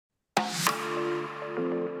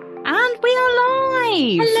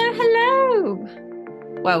live. Hello,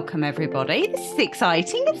 hello. Welcome everybody. This is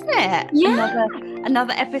exciting, isn't it? Yeah.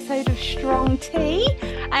 Another episode of Strong Tea.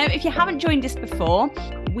 If you haven't joined us before,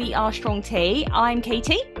 we are Strong Tea. I'm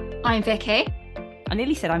Katie. I'm Vicky. I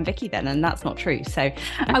nearly said I'm Vicky then, and that's not true. So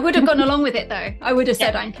I would have gone along with it though. I would have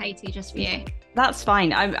said I'm Katie just for you. That's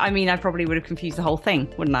fine. I mean, I probably would have confused the whole thing,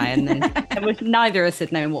 wouldn't I? And then neither of us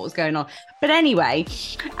had known what was going on. But anyway,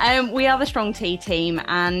 we are the Strong Tea team,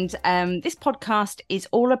 and this podcast is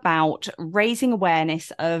all about raising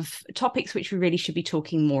awareness of topics which we really should be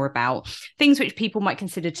talking more about, things which people might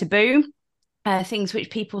consider taboo, things which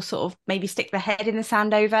people sort of maybe stick their head in the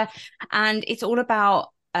sand over. And it's all about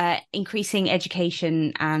increasing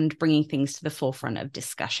education and bringing things to the forefront of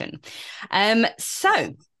discussion.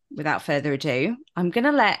 So without further ado, I'm going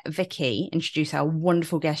to let Vicky introduce our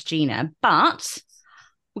wonderful guest, Gina. But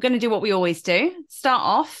we're going to do what we always do. Start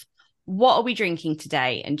off, what are we drinking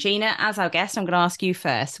today? And Gina, as our guest, I'm going to ask you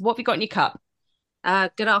first. What have you got in your cup?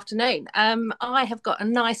 Good afternoon. I have got a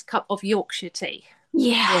nice cup of Yorkshire tea.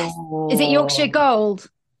 Yes. Oh. Is it Yorkshire Gold?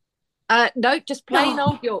 No, just plain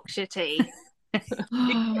old Yorkshire tea.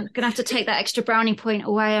 I'm going to have to take that extra brownie point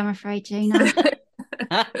away, I'm afraid, Gina.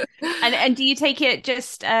 And do you take it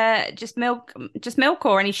just milk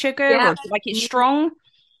or any sugar, or do you like it strong?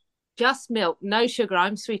 Just milk, no sugar.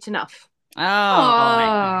 I'm sweet enough.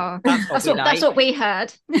 Oh, that's what we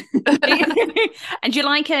heard. And do you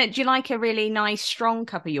like a really nice strong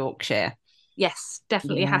cup of Yorkshire? Yes,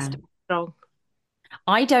 definitely. It has to be strong.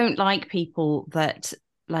 I don't like people that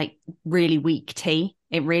like really weak tea.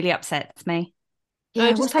 It really upsets me. Yeah,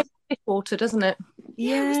 it just tastes like water, doesn't it?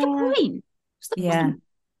 Yeah. What's the point?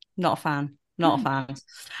 Not a fan.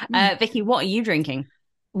 Vicky, what are you drinking?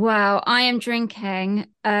 Well, I am drinking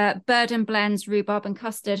Burden Blends rhubarb and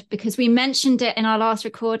custard because we mentioned it in our last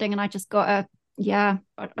recording, and I just got I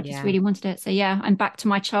just really wanted it. So yeah, I'm back to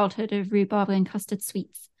my childhood of rhubarb and custard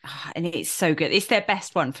sweets. And it's so good. It's their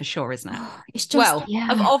best one for sure, isn't it? It's just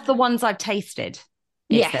of the ones I've tasted.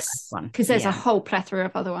 Yes, because there's a whole plethora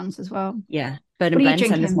of other ones as well. Yeah, Burden Blends,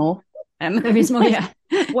 and there's more. There is more, yeah.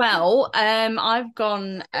 Well, I've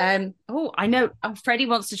gone. I know Freddie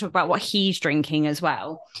wants to talk about what he's drinking as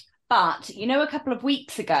well. But a couple of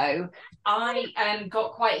weeks ago, I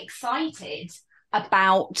got quite excited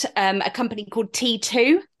about a company called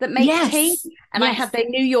T2 that makes tea, and I had their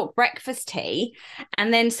New York breakfast tea.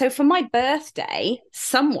 And then, so for my birthday,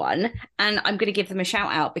 someone, and I'm going to give them a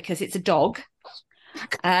shout out because it's a dog.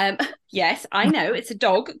 Yes, I know, it's a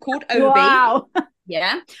dog called Obi. Wow.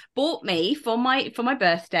 Yeah, bought me for my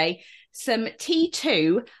birthday some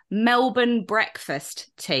T2 Melbourne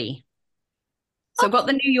breakfast tea. So I've got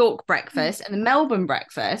the New York breakfast, and the Melbourne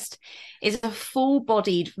breakfast is a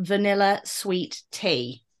full-bodied vanilla sweet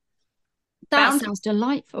tea. That sounds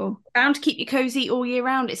delightful. Bound to keep you cozy all year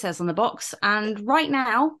round, it says on the box. And right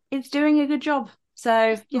now, it's doing a good job.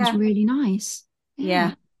 So Sounds really nice.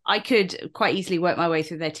 Yeah. I could quite easily work my way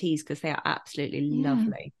through their teas because they are absolutely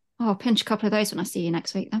lovely. Oh, I'll pinch a couple of those when I see you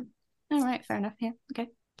next week then. All right, fair enough. Yeah, okay.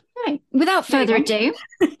 Right. Without further ado,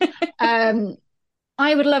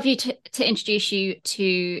 I would love you to introduce you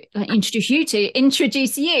to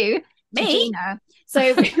Gina.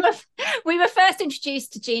 So we were first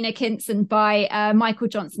introduced to Gina Kinson by Michael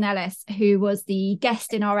Johnson-Ellis, who was the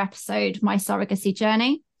guest in our episode, My Surrogacy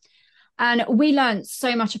Journey. And we learned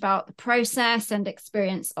so much about the process and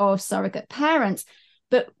experience of surrogate parents,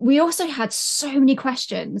 but we also had so many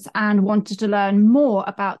questions and wanted to learn more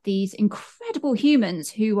about these incredible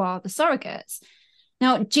humans who are the surrogates.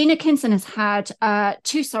 Now, Gina Kinson has had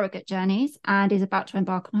 2 surrogate journeys and is about to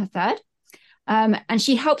embark on her third. And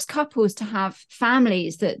she helps couples to have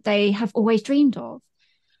families that they have always dreamed of.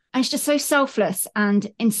 And it's just so selfless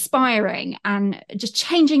and inspiring and just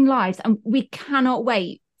changing lives. And we cannot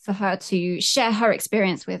wait for her to share her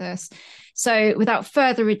experience with us. So without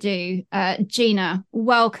further ado, Gina,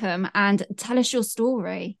 welcome and tell us your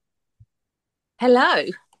story. Hello.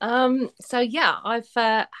 I've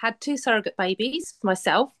had 2 surrogate babies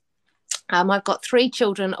myself. I've got 3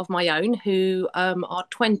 children of my own who are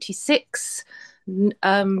 26,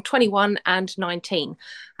 21 and 19.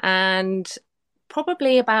 And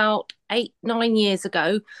probably about 8-9 years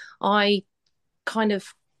ago, I kind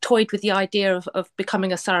of toyed with the idea of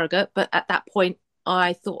becoming a surrogate, but at that point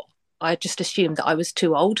I just assumed that I was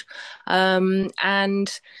too old,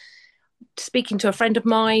 and speaking to a friend of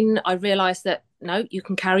mine, I realized that no, you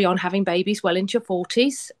can carry on having babies well into your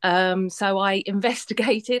 40s. So I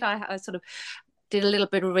investigated, I sort of did a little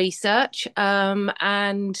bit of research,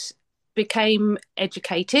 and became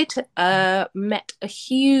educated, met a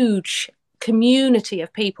huge community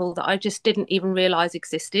of people that I just didn't even realize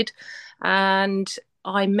existed. And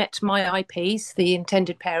I met my IPs, the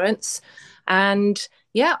intended parents, and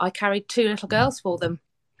yeah, I carried two little girls for them,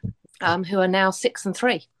 who are now 6 and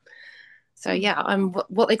 3. So yeah, I'm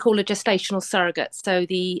what they call a gestational surrogate. So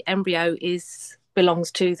the embryo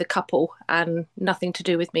belongs to the couple and nothing to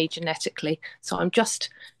do with me genetically. So I'm just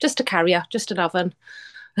a carrier, just an oven.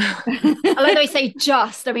 I like that we say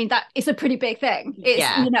just. I mean, that is a pretty big thing. It's,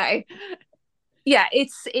 yeah,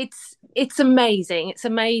 it's amazing. It's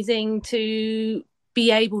amazing to be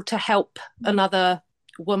able to help another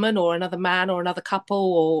woman or another man or another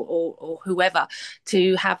couple or whoever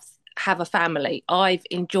to have a family. I've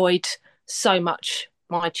enjoyed so much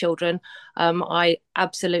my children. I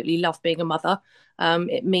absolutely love being a mother.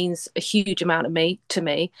 It means a huge amount to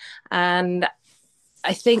me, and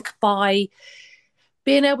I think by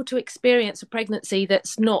being able to experience a pregnancy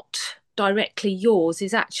that's not directly yours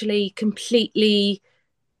is actually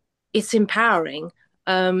it's empowering.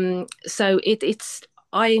 So it's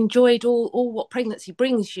I enjoyed all what pregnancy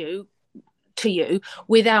brings you to you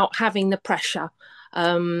without having the pressure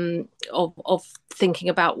of thinking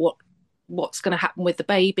about what's going to happen with the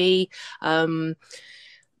baby,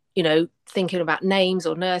 thinking about names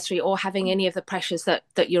or nursery or having any of the pressures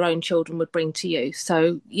that your own children would bring to you.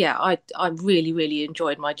 So yeah, I really, really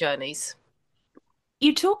enjoyed my journeys.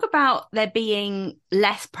 You talk about there being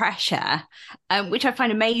less pressure, which I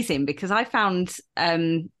find amazing, because I found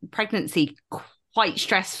pregnancy quite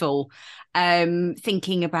stressful.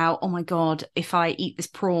 Thinking about, oh my God, if I eat this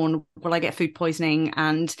prawn, will I get food poisoning?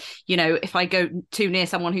 And, if I go too near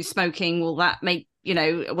someone who's smoking, will that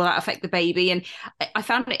affect the baby? And I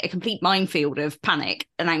found it a complete minefield of panic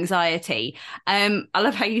and anxiety. I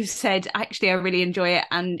love how you said, actually, I really enjoy it.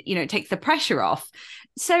 And, it takes the pressure off.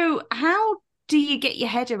 So how do you get your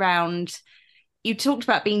head around, you talked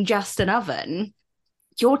about being just an oven,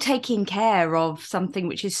 you're taking care of something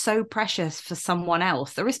which is so precious for someone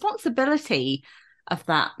else. The responsibility of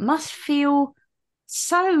that must feel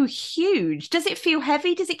so huge. Does it feel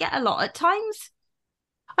heavy? Does it get a lot at times?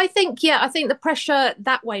 I think the pressure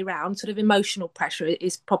that way round, sort of emotional pressure,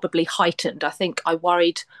 is probably heightened. I think I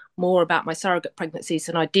worried more about my surrogate pregnancies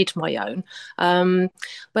than I did my own.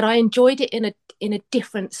 But I enjoyed it in a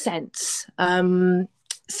different sense.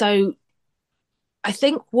 So I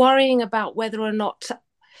think worrying about whether or not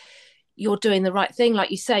you're doing the right thing,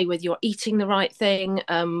 like you say, whether you're eating the right thing,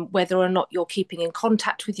 whether or not you're keeping in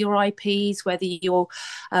contact with your IPs, whether you're,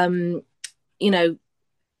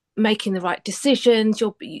 making the right decisions.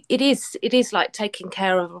 It is like taking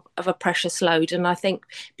care of a precious load. And I think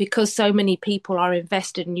because so many people are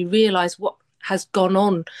invested and you realise what has gone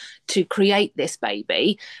on to create this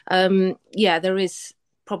baby, there is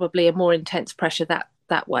probably a more intense pressure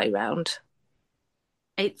that way round.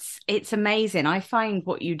 It's amazing. I find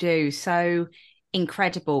what you do so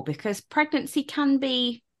incredible, because pregnancy can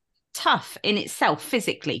be tough in itself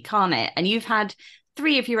physically, can't it? And you've had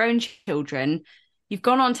 3 of your own children. You've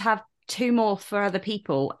gone on to have 2 more for other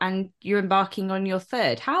people, and you're embarking on your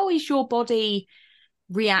 3rd. How is your body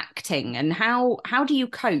reacting, and how do you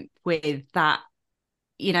cope with that?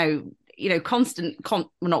 Not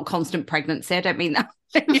constant pregnancy. I don't mean that.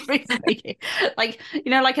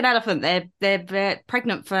 like an elephant, they're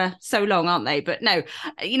pregnant for so long, aren't they? But no,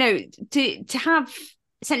 to have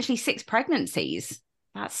essentially 6 pregnancies,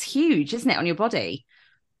 that's huge, isn't it, on your body?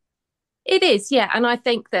 It is, yeah. And I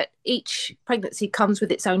think that each pregnancy comes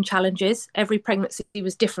with its own challenges. Every pregnancy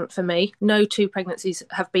was different for me. No 2 pregnancies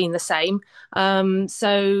have been the same.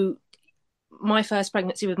 So my first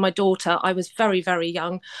pregnancy with my daughter, I was very, very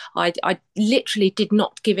young. I literally did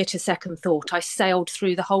not give it a second thought. I sailed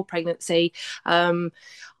through the whole pregnancy. I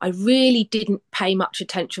really didn't pay much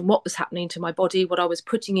attention what was happening to my body, what I was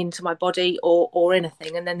putting into my body or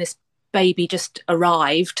anything. And then this baby just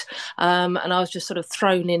arrived, and I was just sort of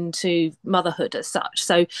thrown into motherhood as such.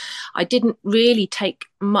 So I didn't really take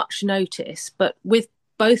much notice. But with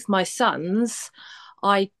both my sons,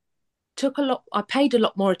 I paid a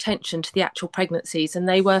lot more attention to the actual pregnancies, and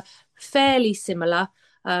they were fairly similar.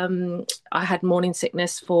 I had morning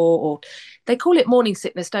sickness or they call it morning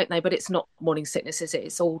sickness, don't they? But it's not morning sickness, is it?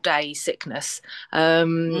 It's all day sickness. For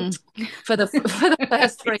the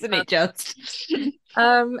first 3 Isn't it just?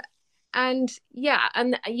 And yeah,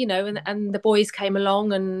 and and the boys came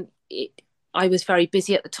along, and I was very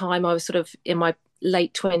busy at the time. I was sort of in my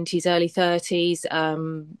late 20s, early 30s,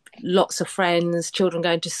 lots of friends, children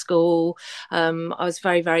going to school. I was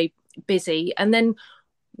very, very busy. And then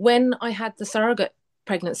when I had the surrogate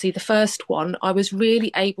pregnancy, the first one, I was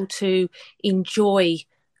really able to enjoy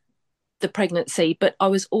the pregnancy, but I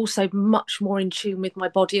was also much more in tune with my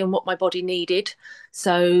body and what my body needed.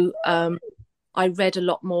 So I read a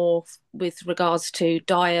lot more with regards to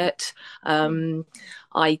diet.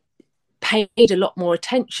 I paid a lot more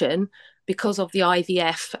attention because of the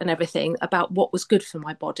IVF and everything about what was good for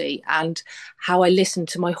my body and how I listened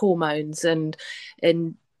to my hormones and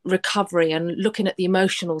recovery and looking at the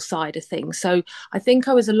emotional side of things. So I think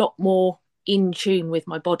I was a lot more in tune with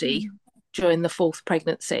my body during the fourth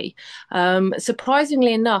pregnancy.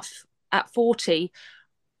 Surprisingly enough, at 40,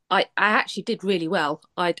 I actually did really well.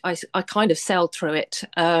 I kind of sailed through it.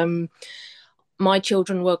 My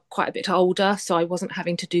children were quite a bit older, so I wasn't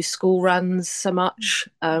having to do school runs so much.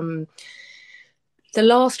 The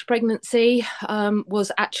last pregnancy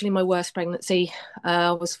was actually my worst pregnancy.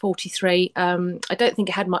 I was 43. I don't think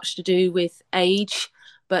it had much to do with age,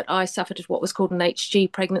 but I suffered what was called an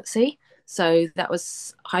HG pregnancy. So that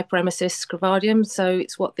was hyperemesis gravidium. So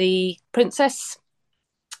it's what the Princess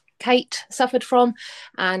Kate suffered from,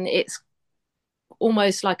 and it's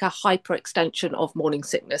almost like a hyperextension of morning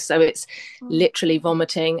sickness. So it's literally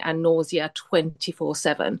vomiting and nausea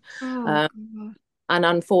 24/7. And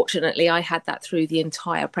unfortunately, I had that through the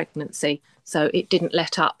entire pregnancy. So it didn't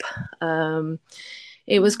let up.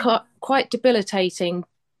 It was quite debilitating,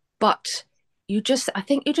 but I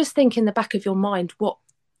think you just think in the back of your mind what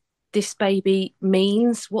this baby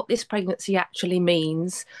means, what this pregnancy actually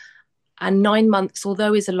means. And 9 months,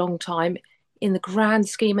 although is a long time, in the grand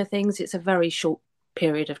scheme of things, it's a very short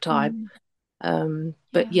period of time.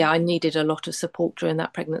 But yeah, I needed a lot of support during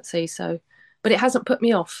that pregnancy. But it hasn't put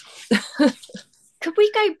me off. Could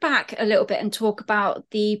we go back a little bit and talk about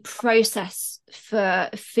the process for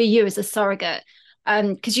you as a surrogate?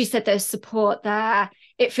 Because you said there's support there.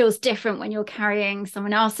 It feels different when you're carrying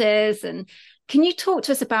someone else's. And can you talk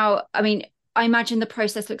to us about, I mean, I imagine the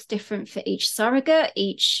process looks different for each surrogate,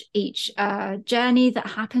 each journey that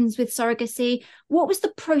happens with surrogacy. What was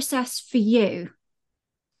the process for you?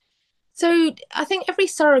 So I think every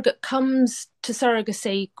surrogate comes to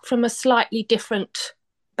surrogacy from a slightly different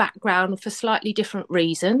background for slightly different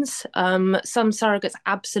reasons. Some surrogates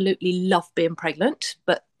absolutely love being pregnant,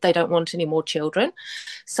 but they don't want any more children.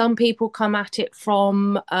 Some people come at it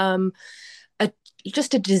from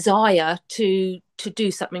just a desire to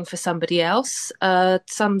do something for somebody else.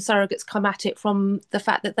 Some surrogates come at it from the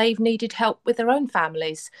fact that they've needed help with their own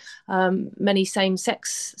families. Many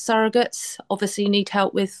same-sex surrogates obviously need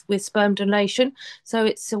help with sperm donation, so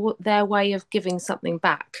it's their way of giving something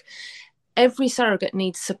back. Every surrogate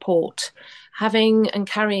needs support. Having and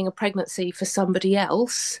carrying a pregnancy for somebody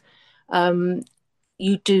else,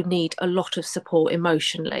 you do need a lot of support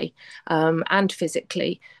emotionally and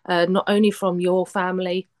physically, not only from your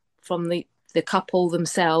family, from the couple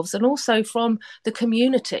themselves, and also from the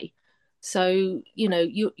community. So,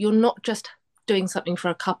 you're not just doing something for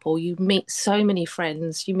a couple. You meet so many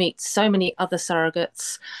friends, you meet so many other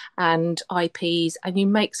surrogates and IPs, and you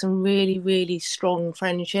make some really, really strong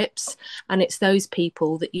friendships. And it's those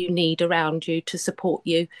people that you need around you to support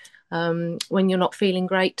you when you're not feeling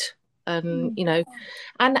great. And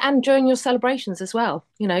during your celebrations as well,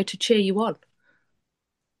 to cheer you on.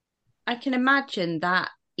 I can imagine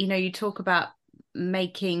that, you talk about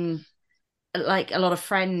making like a lot of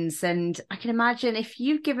friends, and I can imagine if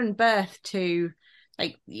you've given birth to,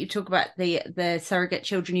 like, you talk about the surrogate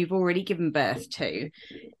children you've already given birth to,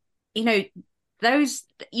 those,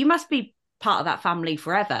 you must be part of that family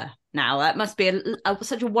forever now. That must be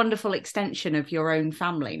such a wonderful extension of your own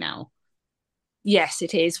family now. Yes,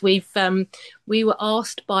 it is. We were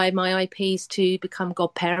asked by my IPs to become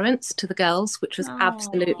godparents to the girls, which was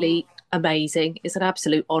absolutely amazing. It's an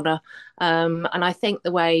absolute honour. And I think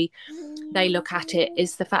the way they look at it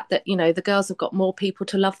is the fact that, the girls have got more people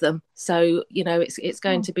to love them. So, it's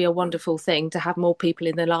going to be a wonderful thing to have more people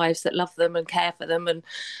in their lives that love them and care for them.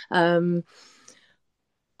 And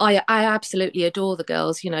I absolutely adore the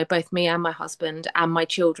girls, both me and my husband and my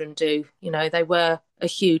children do. They were a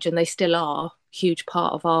huge, and they still are, huge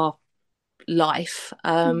part of our life.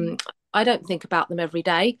 I don't think about them every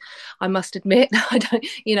day, I must admit. I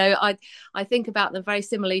don't, I think about them very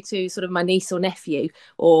similarly to sort of my niece or nephew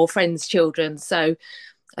or friends' children. So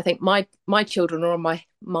I think my children are on my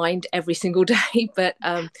mind every single day, but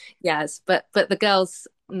yes, but the girls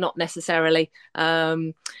not necessarily.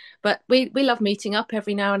 But we love meeting up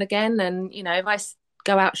every now and again, and if I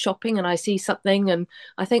go out shopping and I see something and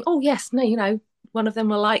I think, oh yes, no, one of them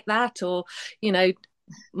will like that, or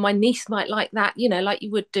my niece might like that, like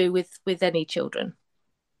you would do with any children.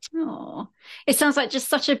 Oh, it sounds like just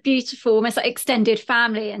such a beautiful, almost like extended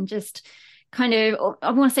family, and just kind of,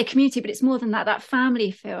 I want to say community, but it's more than that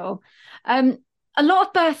family feel. a lot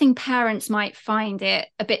of birthing parents might find it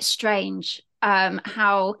a bit strange,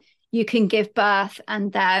 how you can give birth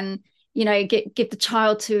and then, give the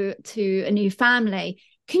child to a new family.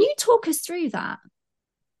 Can you talk us through that?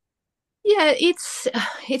 Yeah, it's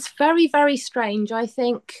very, very strange. I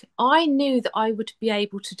think I knew that I would be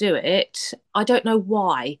able to do it. I don't know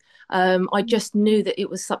why. I just knew that it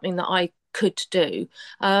was something that I could do.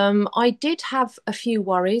 I did have a few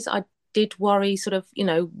worries. I did worry, sort of,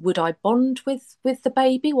 would I bond with the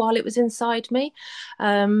baby while it was inside me?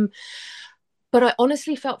 Um, but I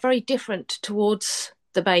honestly felt very different towards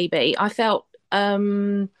the baby. I felt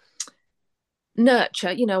nurture,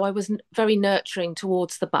 I was very nurturing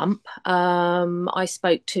towards the bump. I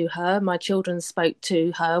spoke to her, my children spoke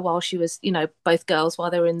to her while she was, both girls while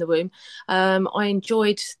they were in the womb. I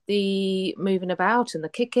enjoyed the moving about and the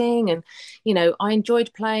kicking, and I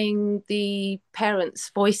enjoyed playing the parents'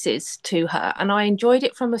 voices to her, and I enjoyed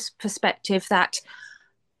it from a perspective that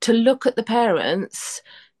to look at the parents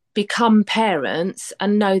become parents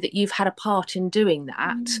and know that you've had a part in doing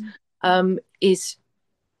that, is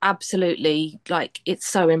absolutely, like, it's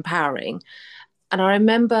so empowering. And I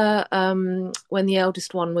remember when the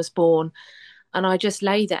eldest one was born, and I just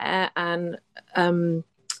lay there, and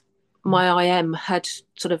my IM had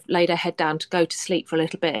sort of laid her head down to go to sleep for a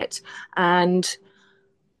little bit, and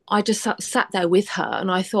I just sat there with her,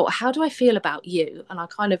 and I thought, how do I feel about you?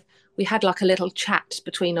 And we had like a little chat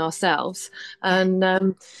between ourselves, and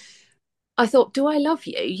I thought, do I love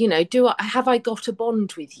you? Have I got a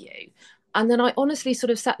bond with you? And then I honestly sort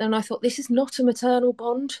of sat there and I thought, this is not a maternal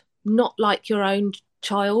bond, not like your own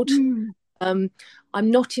child. Mm. I'm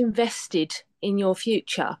not invested in your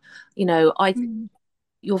future.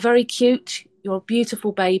 You're very cute, you're a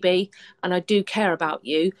beautiful baby, and I do care about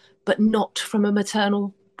you, but not from a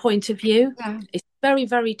maternal point of view. Yeah. It's very,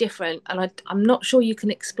 very different. And I'm not sure you can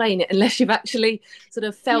explain it unless you've actually sort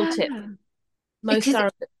of felt it. Yeah. Most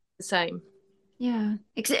surrogates are the same. Yeah.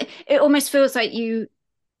 It almost feels like you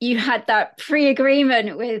had that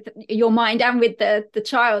pre-agreement with your mind and with the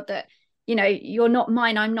child that, you're not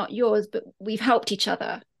mine, I'm not yours, but we've helped each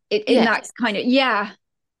other in that Yes. kind of, yeah.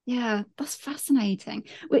 Yeah, that's fascinating.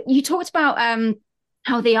 You talked about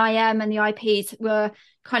how the IM and the IPs were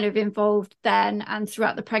kind of involved then and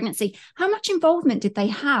throughout the pregnancy. How much involvement did they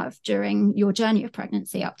have during your journey of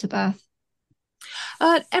pregnancy up to birth?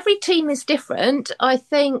 Every team is different. I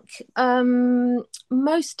think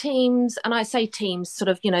most teams, and I say teams, sort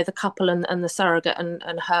of, the couple and the surrogate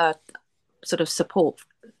and her sort of support.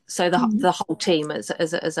 So the whole team as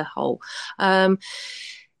a whole.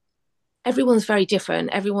 Everyone's very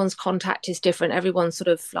different. Everyone's contact is different. Everyone's sort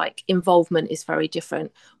of like involvement is very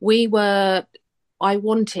different. I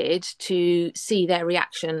wanted to see their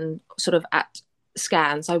reaction sort of at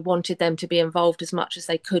scans. I wanted them to be involved as much as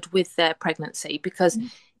they could with their pregnancy, because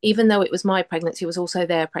even though it was my pregnancy, it was also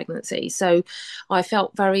their pregnancy. So I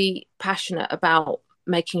felt very passionate about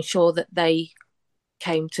making sure that they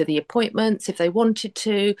came to the appointments if they wanted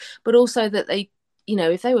to, but also that they,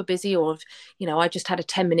 if they were busy, or if, I just had a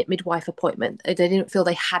 10-minute midwife appointment, they didn't feel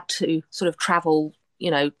they had to sort of travel,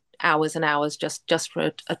 hours and hours just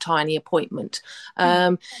for a tiny appointment.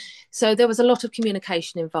 So there was a lot of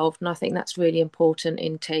communication involved, and I think that's really important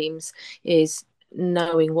in teams, is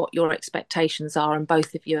knowing what your expectations are in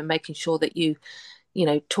both of you, and making sure that you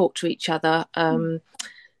talk to each other.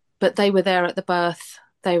 But they were there at the birth,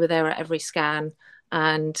 they were there at every scan,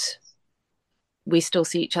 and we still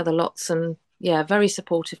see each other lots. And yeah, very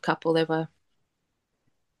supportive couple they were.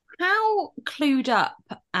 How clued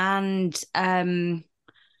up and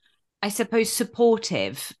I suppose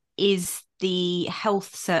supportive is the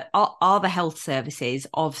are the health services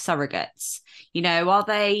of surrogates? Are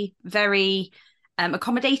they very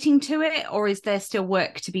accommodating to it, or is there still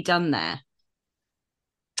work to be done there?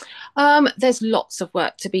 There's lots of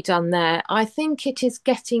work to be done there. I think it is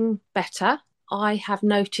getting better. I have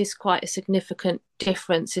noticed quite a significant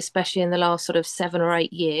difference, especially in the last sort of 7 or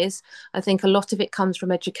 8 years. I think a lot of it comes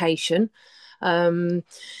from education.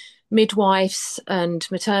 Midwives and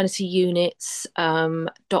maternity units,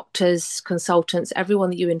 doctors, consultants,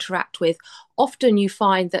 everyone that you interact with, often you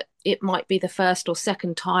find that it might be the first or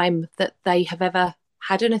second time that they have ever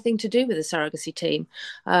had anything to do with a surrogacy team.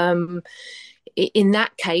 In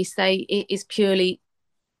that case, it is purely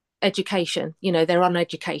education. They're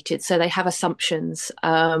uneducated, so they have assumptions,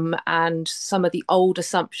 and some of the old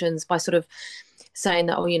assumptions, by sort of saying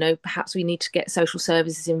that, perhaps we need to get social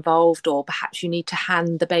services involved, or perhaps you need to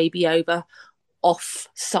hand the baby over off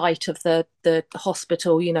site of the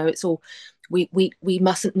hospital. It's all we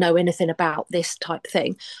mustn't know anything about this type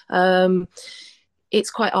thing. it's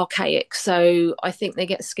quite archaic. So I think they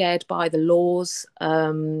get scared by the laws,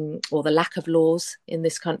 or the lack of laws in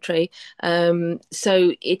this country.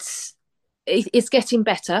 So it's getting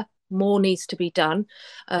better. More needs to be done.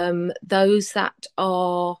 Those that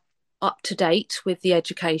are up to date with the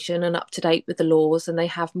education and up to date with the laws, and they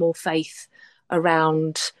have more faith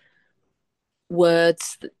around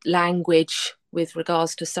words, language with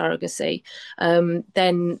regards to surrogacy,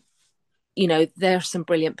 then there are some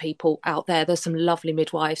brilliant people out there. There's some lovely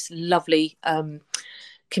midwives, lovely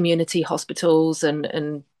community hospitals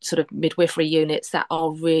and sort of midwifery units that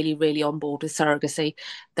are really, really on board with surrogacy.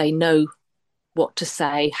 They know what to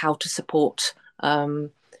say, how to support, and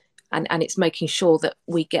it's making sure that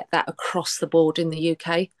we get that across the board in the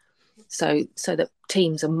UK, so that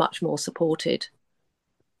teams are much more supported.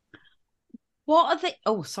 What are they?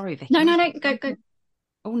 Oh, sorry, Vicky. No, go.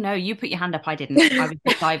 Oh no, you put your hand up. I didn't. I was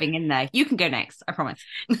just diving in there. You can go next. I promise.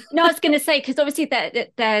 No, I was going to say, because obviously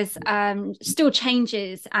there's still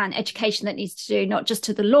changes and education that needs to do, not just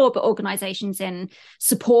to the law, but organisations in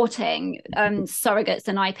supporting surrogates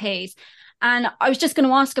and IPs. And I was just going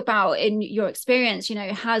to ask about, in your experience,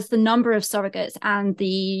 has the number of surrogates and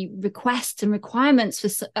the requests and requirements for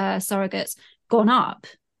surrogates gone up?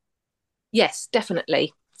 Yes,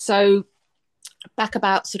 definitely. So back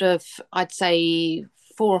about sort of, I'd say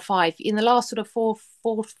 4 or 5 in the last sort of 4,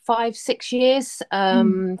 5, 6 years,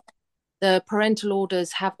 the parental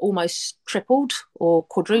orders have almost tripled or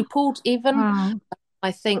quadrupled even. Wow.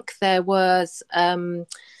 I think there was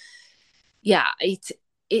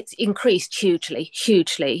it's increased hugely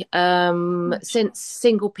since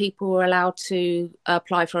single people were allowed to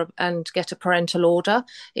apply for and get a parental order.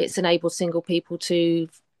 It's enabled single people to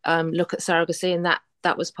look at surrogacy, and that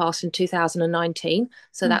was passed in 2019,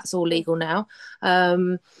 so that's all legal now.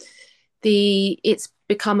 It's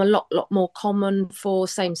become a lot more common for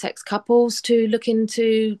same-sex couples to look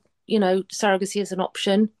into surrogacy as an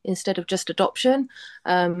option instead of just adoption.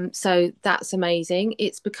 So that's amazing.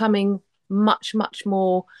 It's becoming much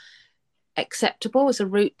more acceptable as a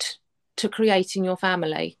route to creating your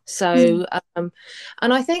family. So and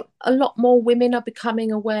I think a lot more women are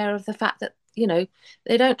becoming aware of the fact that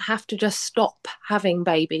they don't have to just stop having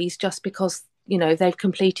babies just because they've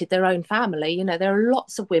completed their own family. There are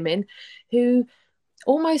lots of women who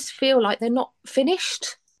almost feel like they're not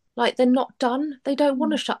finished, like they're not done. They don't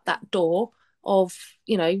want to shut that door of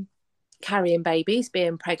carrying babies,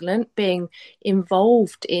 being pregnant, being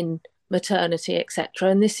involved in maternity, etc.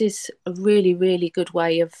 And this is a really, really good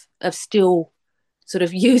way of still sort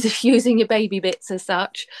of using your baby bits as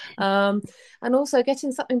such, and also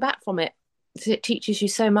getting something back from it. It teaches you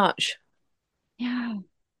so much. Yeah.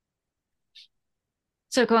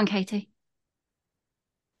 So go on, Katie.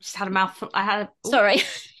 Just had a mouthful. Sorry.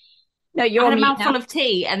 No, you're I had on a mute mouthful now. of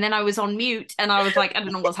tea, and then I was on mute, and I was like, I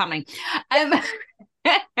don't know what's happening. I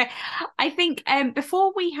think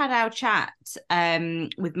before we had our chat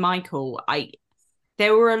with Michael,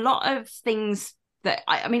 there were a lot of things that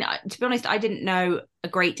I mean, to be honest, I didn't know a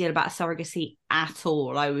great deal about surrogacy at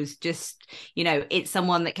all. I was just, it's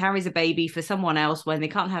someone that carries a baby for someone else when they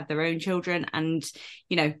can't have their own children, and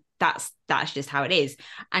that's just how it is.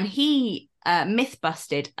 And he myth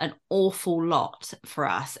busted an awful lot for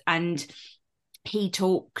us, and he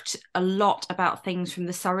talked a lot about things from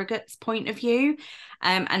the surrogate's point of view,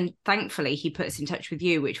 and thankfully he put us in touch with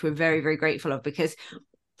you, which we're very, very grateful of, because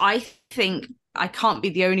I think I can't be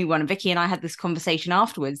the only one. Vicky and I had this conversation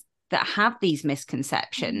afterwards that have these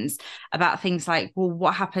misconceptions about things like, well,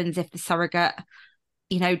 what happens if the surrogate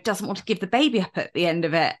doesn't want to give the baby up at the end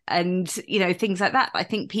of it, and things like that. I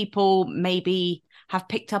think people maybe have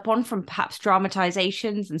picked up on from perhaps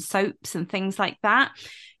dramatizations and soaps and things like that.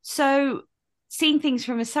 So seeing things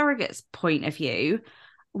from a surrogate's point of view,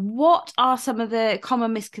 what are some of the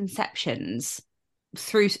common misconceptions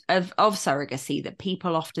of surrogacy that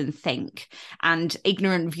people often think, and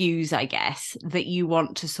ignorant views, I guess, that you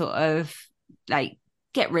want to sort of like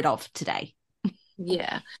get rid of today?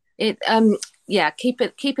 Keeping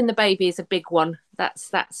the baby is a big one.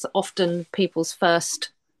 That's often people's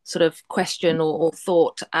first sort of question or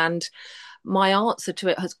thought, and my answer to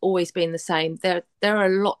it has always been the same. There are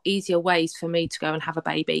a lot easier ways for me to go and have a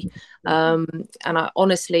baby, and I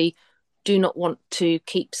honestly do not want to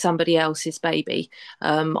keep somebody else's baby.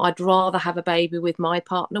 I'd rather have a baby with my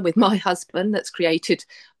partner, with my husband, that's created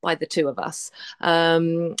by the two of us.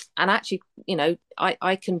 And actually,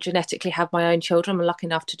 I can genetically have my own children. I'm lucky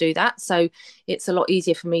enough to do that. So it's a lot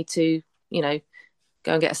easier for me to,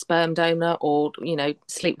 go and get a sperm donor or,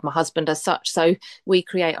 sleep with my husband as such. So we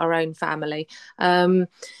create our own family.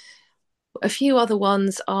 A few other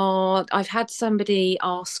ones are, I've had somebody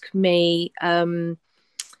ask me about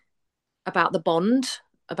the bond,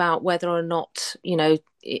 about whether or not,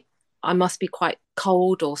 I must be quite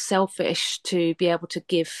cold or selfish to be able to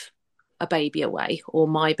give a baby away or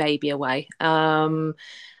my baby away. And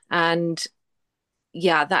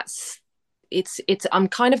yeah, it's I'm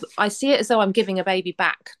kind of, I see it as though I'm giving a baby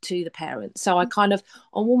back to the parents, so I'm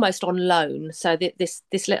almost on loan, so that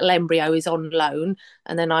this little embryo is on loan,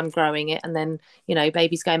 and then I'm growing it, and then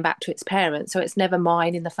baby's going back to its parents, so it's never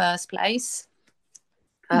mine in the first place.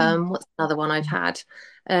 What's another one I've had?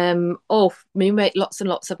 We make lots and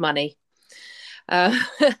lots of money. So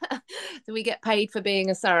we get paid for being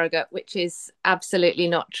a surrogate, which is absolutely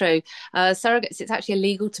not true. Surrogates, it's actually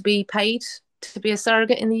illegal to be paid to be a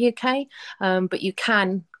surrogate in the UK, but you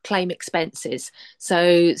can claim expenses.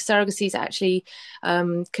 So surrogacy is actually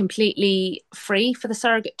completely free for the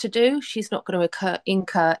surrogate to do. She's not going to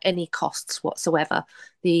incur any costs whatsoever.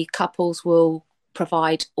 The couples will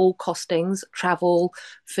provide all costings, travel,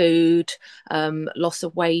 food, loss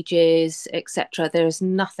of wages, etc. There is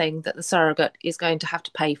nothing that the surrogate is going to have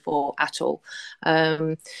to pay for at all,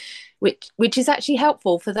 which is actually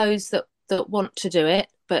helpful for those that want to do it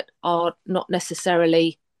but are not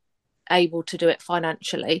necessarily able to do it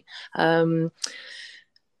financially. So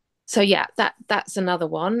yeah, that's another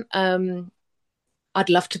one. I'd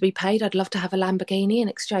love to be paid. I'd love to have a Lamborghini in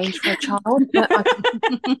exchange for a child. But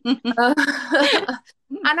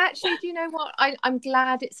and actually, do you know what? I'm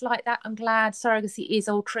glad it's like that. I'm glad surrogacy is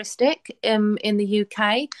altruistic in the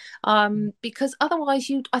UK, because otherwise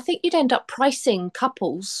I think you'd end up pricing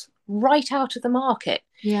couples right out of the market.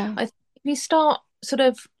 Yeah. I think if you start sort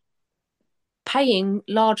of paying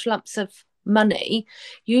large lumps of money,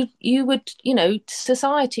 you would,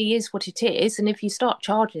 society is what it is, and if you start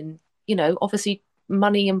charging, obviously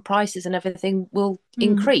money and prices and everything will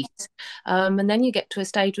increase, and then you get to a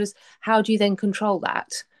stage where how do you then control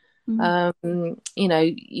that?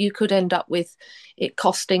 You could end up with it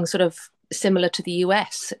costing sort of similar to the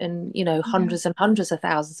US, and hundreds and hundreds of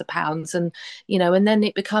thousands of pounds, and and then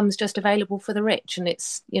it becomes just available for the rich, and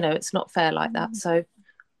it's not fair like that. So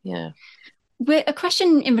yeah. A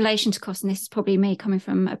question in relation to cost, and this is probably me coming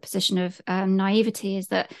from a position of naivety, is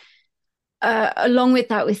that along with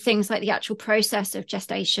that, with things like the actual process of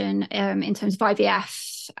gestation, in terms of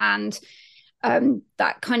IVF and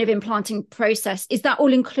that kind of implanting process, is that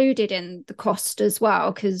all included in the cost as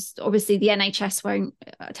well? Because obviously the NHS won't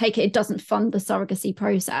take it; it doesn't fund the surrogacy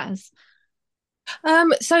process.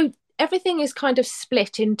 So everything is kind of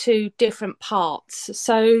split into different parts.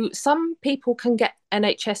 So some people can get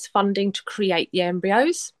NHS funding to create the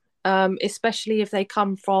embryos, especially if they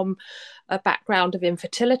come from a background of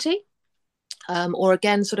infertility. Or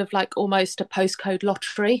again, sort of like almost a postcode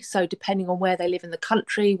lottery. So depending on where they live in the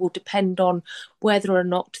country will depend on whether or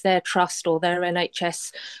not their trust or their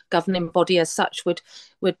NHS governing body as such would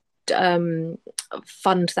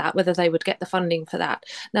fund that, whether they would get the funding for that.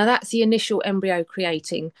 Now that's the initial embryo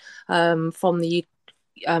creating from the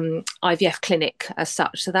IVF clinic as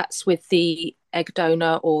such. So that's with the egg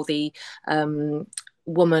donor or the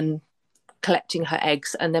woman collecting her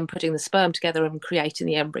eggs and then putting the sperm together and creating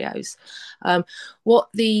the embryos. What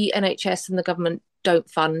the NHS and the government don't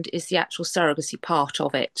fund is the actual surrogacy part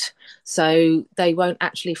of it. So they won't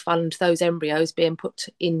actually fund those embryos being put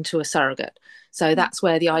into a surrogate. So that's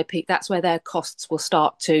where the IP, that's where their costs will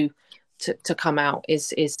start to come out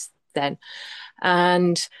is then.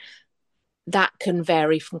 And that can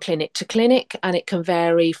vary from clinic to clinic, and it can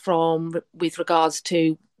vary with regards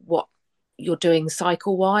to what you're doing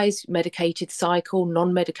cycle wise, medicated cycle,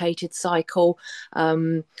 non-medicated cycle,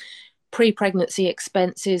 pre-pregnancy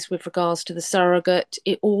expenses with regards to the surrogate.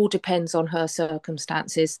 It all depends on her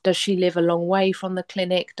circumstances. Does she live a long way from the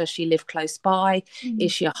clinic? Does she live close by?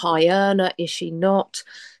 Is she a high earner? Is she not?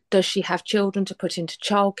 Does she have children to put into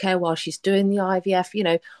childcare while she's doing the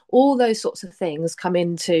IVF? All those sorts of things come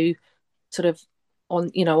into sort of on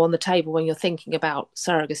the table when you're thinking about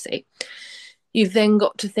surrogacy. You've then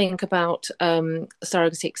got to think about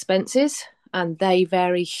surrogacy expenses, and they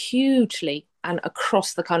vary hugely and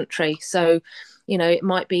across the country. So, it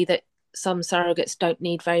might be that some surrogates don't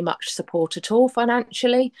need very much support at all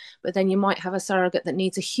financially, but then you might have a surrogate that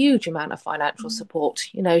needs a huge amount of financial support.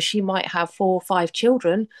 She might have 4 or 5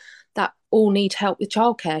 children that all need help with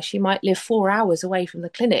childcare. She might live 4 hours away from the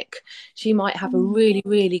clinic. She might have a really,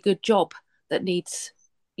 really good job that needs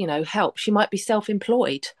help. She might be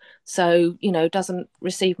self-employed, so doesn't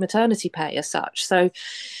receive maternity pay as such. So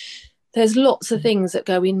there's lots of things that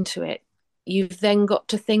go into it. You've then got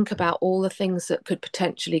to think about all the things that could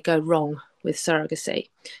potentially go wrong with surrogacy,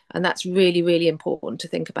 and that's really, really important to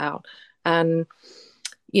think about. And,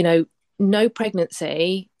 you know, no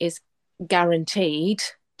pregnancy is guaranteed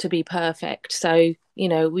to be perfect. So, you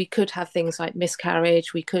know, we could have things like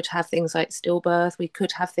miscarriage, we could have things like stillbirth, we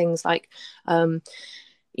could have things like,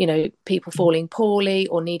 you know, people falling poorly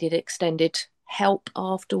or needed extended help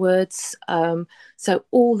afterwards. So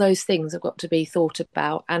all those things have got to be thought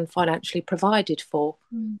about and financially provided for,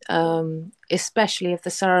 especially if the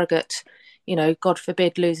surrogate, you know, God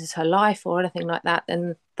forbid, loses her life or anything like that,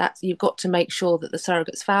 then that's, you've got to make sure that the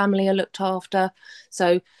surrogate's family are looked after.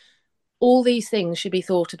 So all these things should be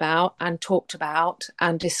thought about and talked about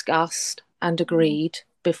and discussed and agreed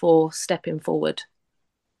before stepping forward.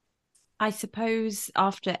 I suppose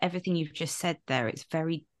after everything you've just said there, it's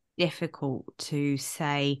very difficult to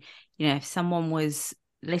say, you know, if someone was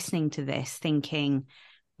listening to this thinking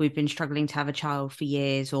we've been struggling to have a child for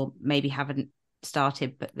years, or maybe haven't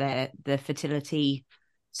started, but the fertility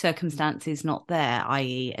circumstance is not there,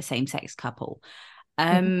 i.e. a same-sex couple,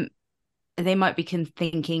 they might be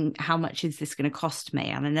thinking, how much is this going to cost me?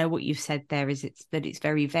 And I know what you've said there is that it's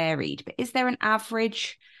very varied, but is there an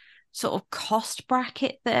average sort of cost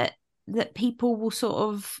bracket that people will sort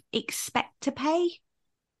of expect to pay?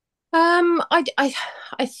 I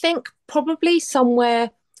think probably somewhere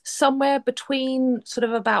between sort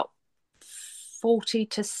of about 40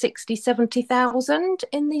 to 60, 70,000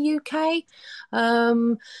 in the UK.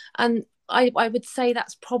 And I would say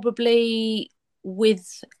that's probably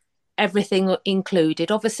with everything included.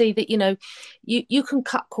 Obviously, that, you know, you can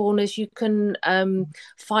cut corners, you can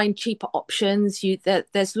find cheaper options.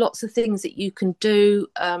 There's lots of things that you can do,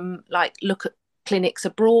 like look at clinics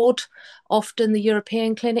abroad. Often the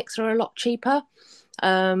European clinics are a lot cheaper.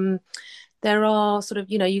 There are sort of,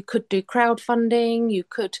 you know, you could do crowdfunding, you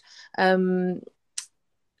could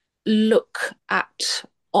look at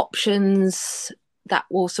options that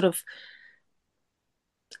will sort of,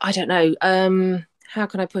 I don't know, how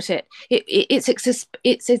can I put it? It's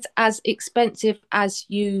as expensive as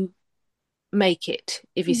you make it,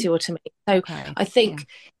 if you see what I mean. So Okay. I think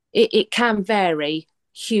it can vary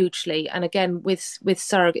hugely. And again, with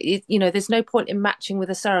surrogate, you know, there's no point in matching with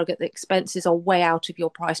a surrogate. The expenses are way out of your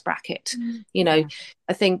price bracket. You know,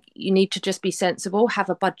 I think you need to just be sensible, have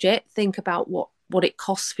a budget, think about what it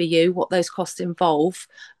costs for you, what those costs involve,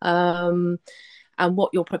 and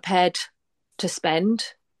what you're prepared to spend,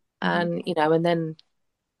 and, you know, and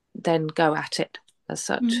then go at it as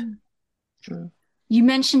such. You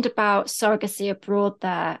mentioned about surrogacy abroad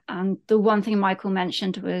there, and the one thing Michael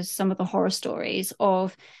mentioned was some of the horror stories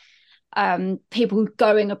of people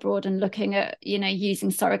going abroad and looking at, you know, using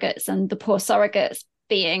surrogates, and the poor surrogates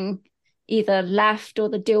being either left or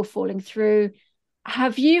the deal falling through.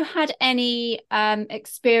 Have you had any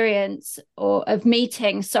experience or of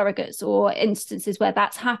meeting surrogates or instances where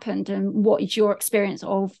that's happened, and what is your experience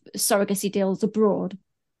of surrogacy deals abroad?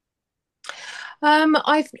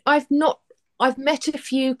 I've met a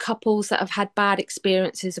few couples that have had bad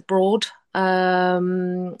experiences abroad,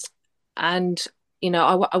 and, you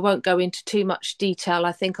know, I won't go into too much detail.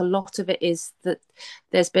 I think a lot of it is that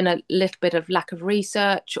there's been a little bit of lack of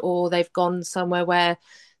research, or they've gone somewhere where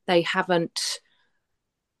they haven't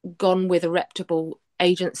gone with a reputable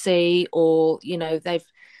agency, or, you know, they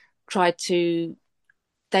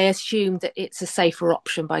assume that it's a safer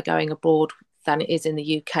option by going abroad than it is in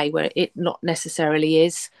the UK, where it not necessarily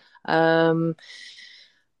is. I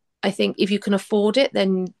think if you can afford it,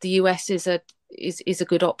 then the US is a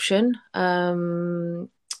good option. Again,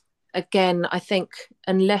 I think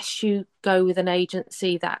unless you go with an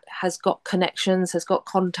agency that has got connections, has got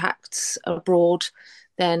contacts abroad,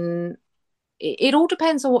 then it all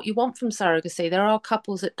depends on what you want from surrogacy. There are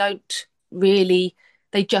couples that don't really,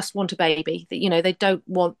 they just want a baby. You know, they don't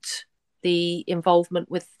want the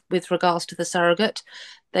involvement with regards to the surrogate.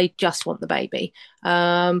 They just want the baby,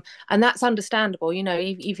 and that's understandable. You know,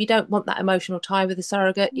 if you don't want that emotional tie with the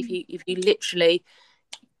surrogate, if you literally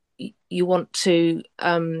you want to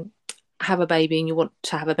have a baby and you want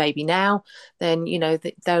to have a baby now, then, you know,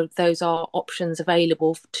 those are options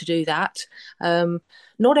available to do that.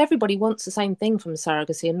 Not everybody wants the same thing from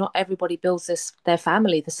surrogacy, and not everybody builds their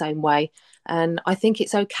family the same way. And I think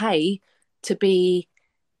it's okay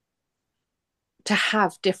to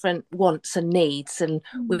have different wants and needs, and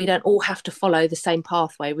we don't all have to follow the same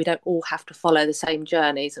pathway, we don't all have to follow the same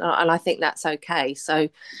journeys, and I think that's okay. So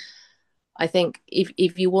I think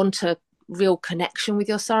if you want a real connection with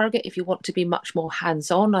your surrogate, if you want to be much more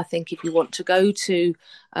hands-on, I think if you want to go to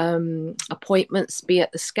appointments, be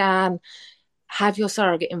at the scan, have your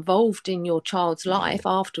surrogate involved in your child's life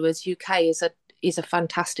afterwards, UK is a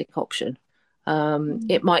fantastic option.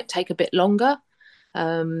 It might take a bit longer,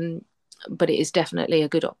 but it is definitely a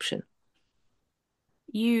good option.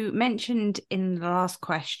 You mentioned in the last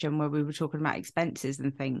question where we were talking about expenses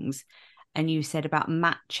and things, and you said about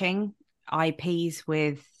matching IPs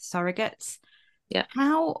with surrogates. Yeah.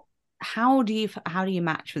 How do you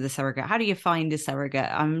match with a surrogate? How do you find a surrogate?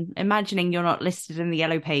 I'm imagining you're not listed in the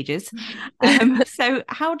yellow pages. So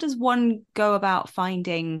how does one go about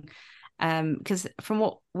finding, because from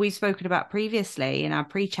what we've spoken about previously in our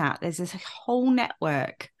pre-chat, there's this whole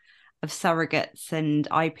network of surrogates and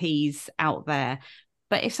IPs out there.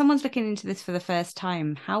 But if someone's looking into this for the first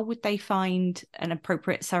time, how would they find an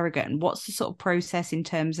appropriate surrogate? And what's the sort of process in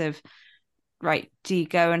terms of, right, do you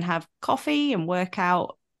go and have coffee and work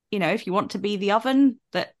out, if you want to be the oven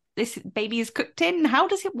that this baby is cooked in? How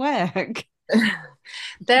does it work?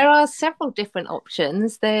 There are several different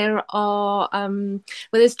options. There's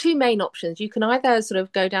two main options. You can either sort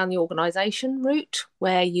of go down the organisation route,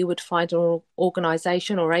 where you would find an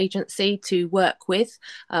organisation or agency to work with.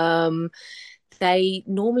 They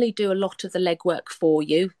normally do a lot of the legwork for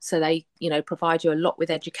you. So they, provide you a lot with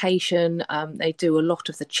education. They do a lot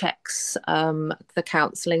of the checks, the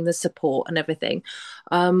counselling, the support and everything.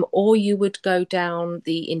 Or you would go down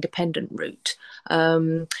the independent route.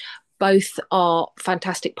 Both are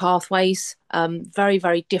fantastic pathways, very,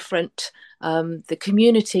 very different. The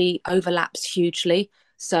community overlaps hugely.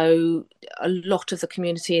 So a lot of the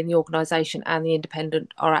community in the organisation and the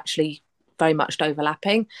independent are actually very much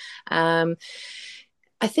overlapping. I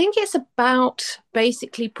think it's about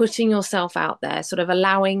basically putting yourself out there, sort of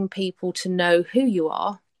allowing people to know who you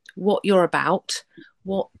are, what you're about,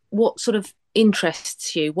 what sort of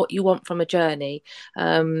interests you, what you want from a journey.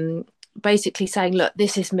 Basically saying, look,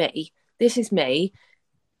 this is me, who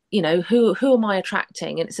am I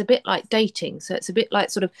attracting? And it's a bit like dating. So it's a bit like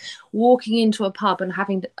sort of walking into a pub and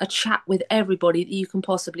having a chat with everybody that you can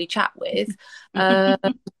possibly chat with.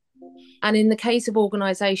 And in the case of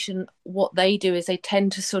organisation, what they do is they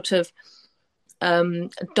tend to sort of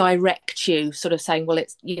direct you, sort of saying, well,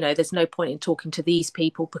 it's, there's no point in talking to these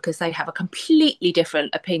people because they have a completely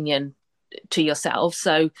different opinion to yourself.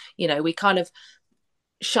 So, we kind of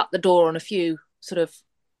shut the door on a few sort of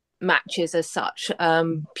matches as such,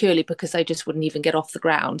 purely because they just wouldn't even get off the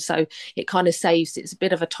ground. So it kind of it's a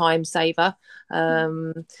bit of a time saver.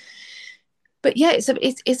 But yeah, it's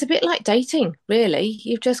a bit like dating, really.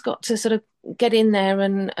 You've just got to sort of get in there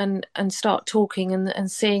and start talking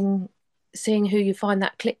and seeing who you find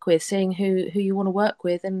that click with, seeing who you want to work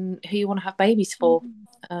with and who you want to have babies for.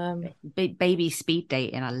 Baby speed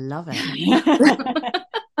dating, I love it.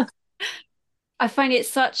 I find it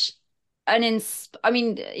such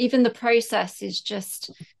even the process is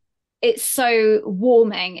just, it's so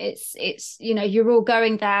warming. It's you're all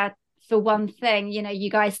going there for one thing, you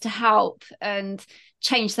guys to help and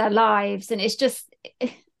change their lives. And it's just,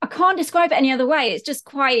 I can't describe it any other way. It's just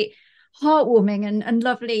quite heartwarming and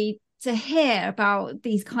lovely to hear about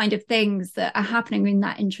these kind of things that are happening in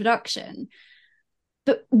that introduction.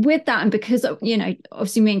 But with that, and because,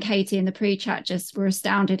 obviously me and Katie in the pre-chat just were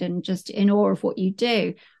astounded and just in awe of what you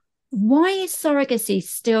do, why is surrogacy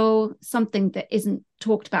still something that isn't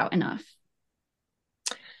talked about enough?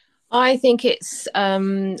 I think it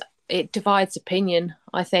divides opinion,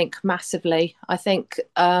 I think, massively. I think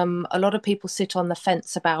a lot of people sit on the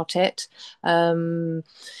fence about it.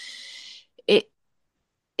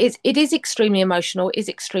 It is extremely emotional, it is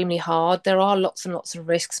extremely hard. There are lots and lots of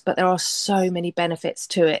risks, but there are so many benefits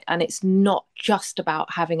to it. And it's not just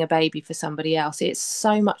about having a baby for somebody else. It's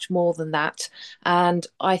so much more than that. And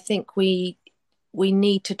I think we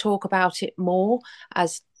need to talk about it more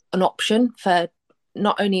as an option for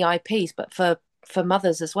not only IPs, but for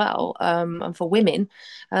mothers as well, and for women.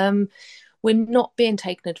 We're not being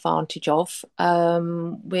taken advantage of.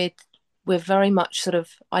 We're very much sort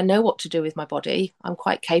of, I know what to do with my body. I'm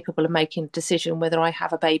quite capable of making a decision whether I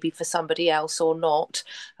have a baby for somebody else or not.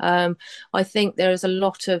 I think there is a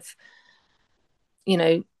lot of,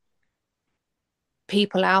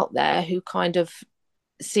 people out there who kind of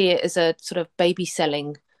see it as a sort of baby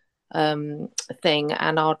selling thing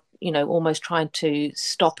and are, almost trying to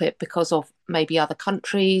stop it because of maybe other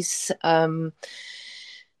countries.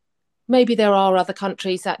 Maybe there are other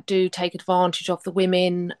countries that do take advantage of the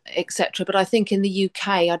women, etc. But I think in the UK,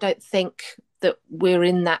 I don't think that we're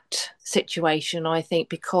in that situation. I think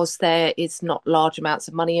because there is not large amounts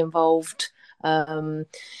of money involved,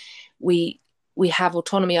 we have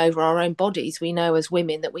autonomy over our own bodies. We know as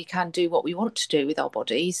women that we can do what we want to do with our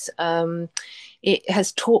bodies. It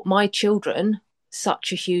has taught my children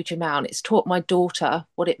such a huge amount. It's taught my daughter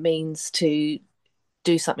what it means to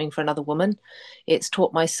do something for another woman. It's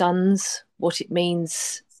taught my sons what it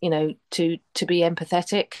means, to be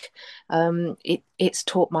empathetic. It's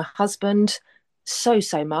taught my husband so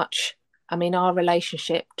much. I mean, our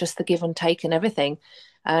relationship, just the give and take and everything.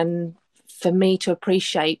 And for me to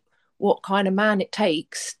appreciate what kind of man it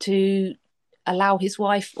takes to allow his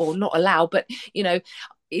wife, or not allow, but,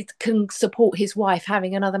 it can support his wife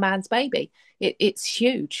having another man's baby. It's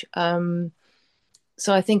huge. So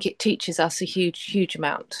I think it teaches us a huge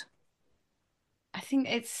amount. I think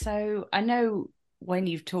I know when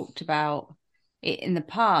you've talked about it in the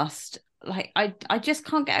past, like I just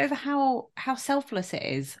can't get over how selfless it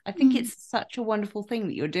is. I think Mm. it's such a wonderful thing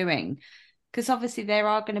that you're doing, because obviously there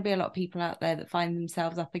are going to be a lot of people out there that find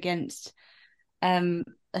themselves up against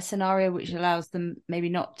a scenario which allows them maybe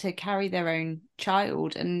not to carry their own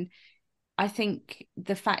child. And I think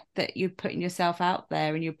the fact that you're putting yourself out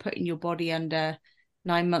there and you're putting your body under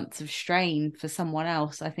 9 months of strain for someone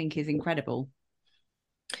else, I think is incredible.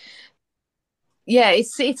 Yeah,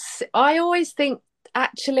 it's I always think,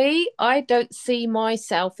 actually, I don't see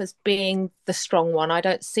myself as being the strong one. I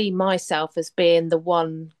don't see myself as being the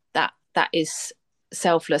one that is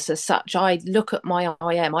selfless as such. I look at my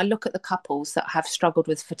IM, I look at the couples that have struggled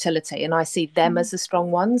with fertility, and I see them as the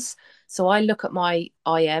strong ones. So I look at my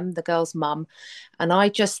IM, the girl's mum, and I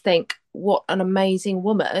just think, what an amazing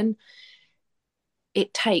woman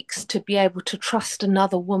it takes to be able to trust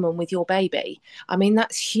another woman with your baby. I mean,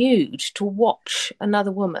 that's huge, to watch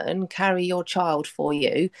another woman carry your child for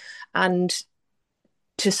you and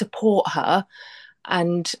to support her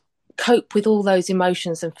and cope with all those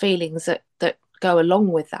emotions and feelings that go along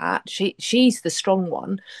with that. She's the strong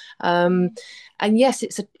one. And yes,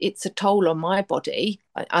 it's a toll on my body,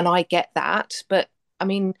 and I get that, but I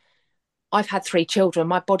mean, I've had 3 children.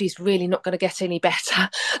 My body's really not going to get any better.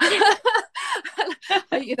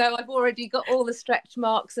 I've already got all the stretch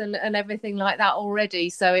marks and everything like that already.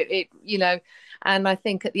 So and I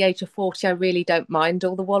think at the age of 40, I really don't mind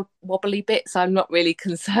all the wobbly bits. I'm not really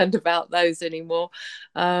concerned about those anymore.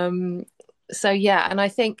 So yeah, and I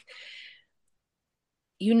think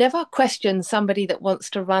you never question somebody that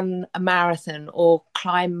wants to run a marathon or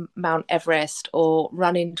climb Mount Everest or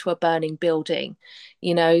run into a burning building,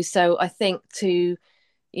 So I think to,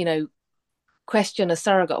 question a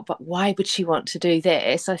surrogate, but why would she want to do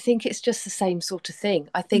this? I think it's just the same sort of thing.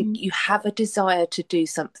 I think you have a desire to do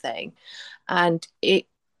something, and it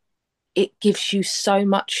gives you so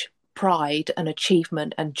much pride and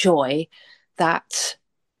achievement and joy that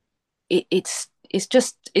it's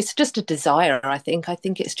just a desire. I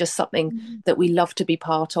think it's just something that we love to be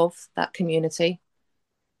part of, that community.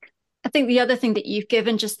 I think the other thing that you've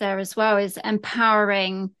given just there as well is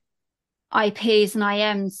empowering IPs and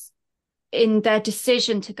IMs in their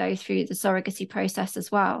decision to go through the surrogacy process as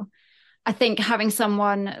well. I think having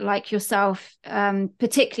someone like yourself,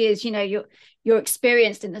 particularly as you're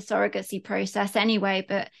experienced in the surrogacy process anyway,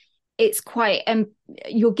 but it's quite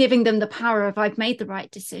you're giving them the power of, I've made the right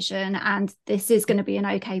decision and this is going to be an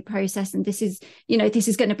okay process, and this is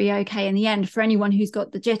going to be okay in the end for anyone who's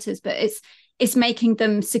got the jitters, but it's making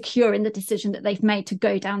them secure in the decision that they've made to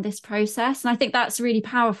go down this process. And I think that's really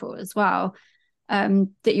powerful as well,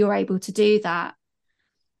 that you're able to do that.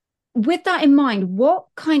 With that in mind, what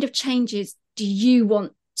kind of changes do you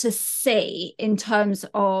want to see in terms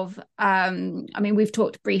of, we've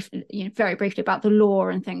talked very briefly about the law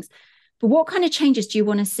and things, but what kind of changes do you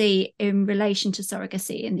want to see in relation to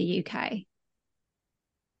surrogacy in the UK?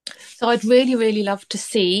 So I'd really, really love to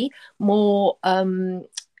see more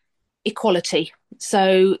equality.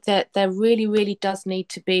 So there really, really does need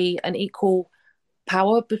to be an equal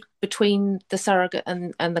power between the surrogate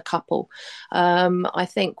and the couple. I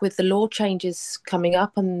think with the law changes coming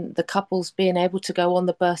up and the couples being able to go on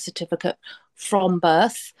the birth certificate from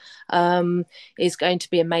birth, is going to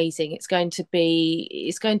be amazing. It's going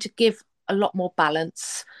to give a lot more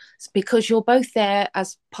balance, because you're both there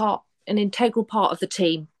as an integral part of the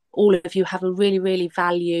team. All of you have a really, really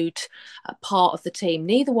valued part of the team.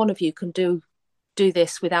 Neither one of you can do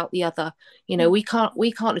this without the other. We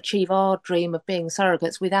can't achieve our dream of being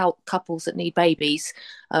surrogates without couples that need babies,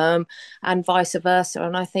 and vice versa.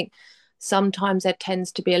 And I think sometimes there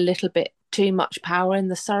tends to be a little bit too much power in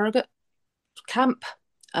the surrogate camp.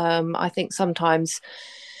 I think sometimes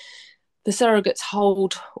the surrogates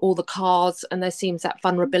hold all the cards, and there seems that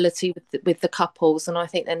vulnerability with the couples. And I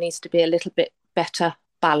think there needs to be a little bit better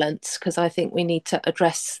balance, because I think we need to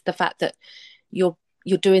address the fact that you're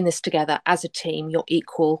doing this together as a team, you're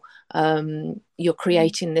equal, you're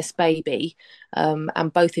creating this baby,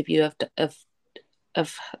 and both of you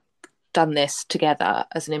have done this together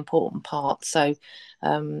as an important part. So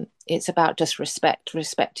it's about just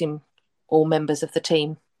respecting all members of the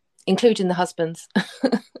team, including the husbands.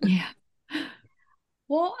 Yeah.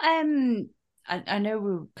 What I know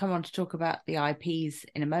we'll come on to talk about the IPs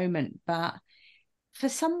in a moment, but for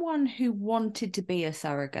someone who wanted to be a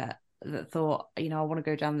surrogate, that thought, I want to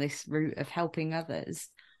go down this route of helping others,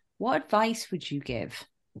 what advice would you give?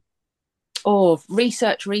 Oh,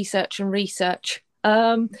 research, research, and research.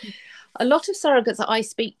 A lot of surrogates that I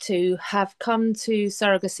speak to have come to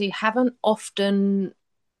surrogacy, haven't often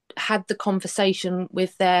had the conversation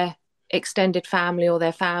with their extended family or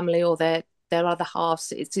their other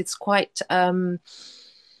halves. It's quite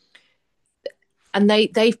and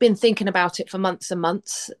they've been thinking about it for months and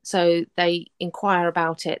months, so they inquire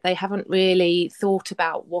about it. They haven't really thought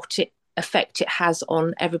about what effect it has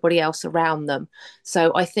on everybody else around them.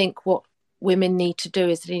 So I think what women need to do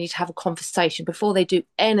is they need to have a conversation before they do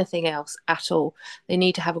anything else at all. They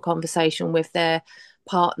need to have a conversation with their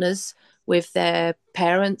partners, with their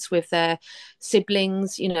parents, with their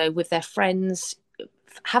siblings, with their friends.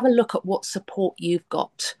 Have a look at what support you've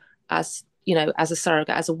got as as a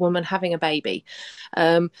surrogate, as a woman having a baby.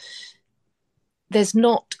 There's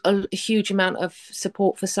not a huge amount of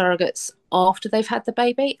support for surrogates after they've had the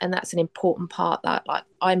baby, and that's an important part. That, like,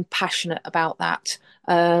 I'm passionate about that.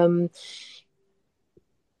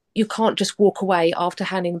 You can't just walk away after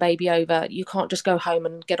handing the baby over. You can't just go home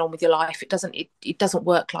and get on with your life. It doesn't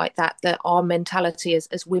work like that. That our mentality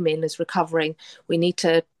as women, as recovering, we need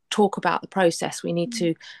to talk about the process. We need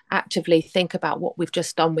to actively think about what we've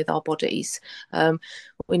just done with our bodies.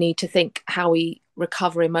 We need to think how we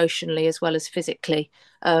recover emotionally as well as physically.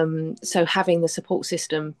 So having the support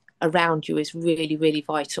system around you is really, really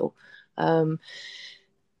vital.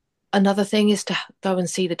 Another thing is to go and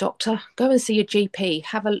see the doctor, go and see your GP,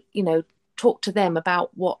 talk to them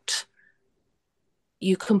about what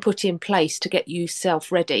you can put in place to get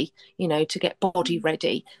yourself ready, to get body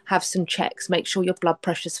ready, have some checks, make sure your blood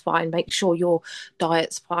pressure's fine, make sure your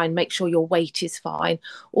diet's fine, make sure your weight is fine.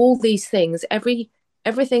 All these things,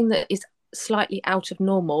 everything that is slightly out of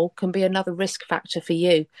normal can be another risk factor for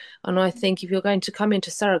you. And I think if you're going to come into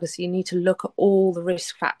surrogacy, you need to look at all the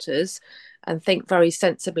risk factors and think very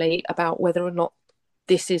sensibly about whether or not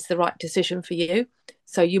this is the right decision for you.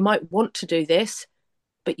 So you might want to do this,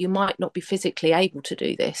 but you might not be physically able to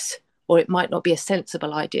do this, or it might not be a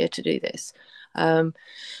sensible idea to do this. But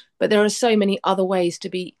there are so many other ways to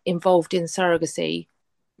be involved in surrogacy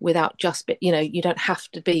without just, you don't have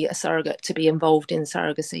to be a surrogate to be involved in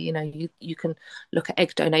surrogacy. You can look at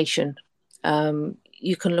egg donation.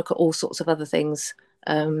 You can look at all sorts of other things.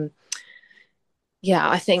 I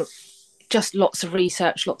think just lots of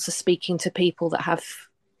research, lots of speaking to people that have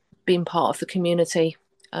been part of the community,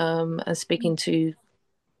 and speaking to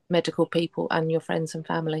medical people and your friends and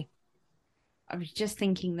family. I was just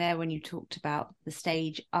thinking there when you talked about the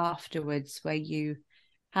stage afterwards where you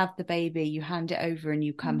have the baby, you hand it over and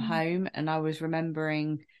you come home. And I was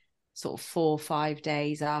remembering sort of 4 or 5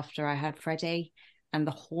 days after I had Freddie and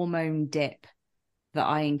the hormone dip that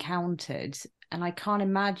I encountered. And I can't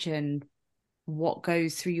imagine what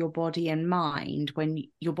goes through your body and mind when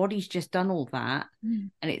your body's just done all that.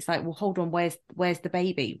 And it's like, well, hold on, where's the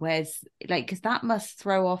baby? Because that must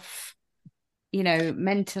throw off,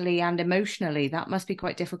 mentally and emotionally. That must be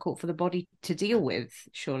quite difficult for the body to deal with,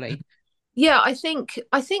 surely. Yeah, I think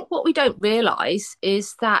what we don't realise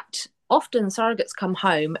is that often surrogates come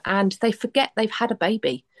home and they forget they've had a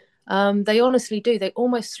baby. They honestly do. They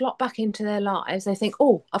almost slot back into their lives. They think,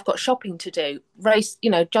 oh, I've got shopping to do. Race,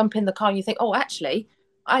 jump in the car and you think, oh, actually,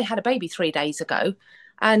 I had a baby 3 days ago.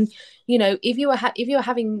 And, if you were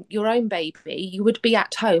having your own baby, you would be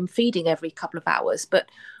at home feeding every couple of hours. But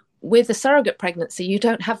with a surrogate pregnancy, you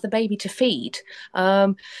don't have the baby to feed.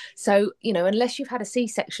 So, unless you've had a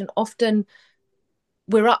C-section, often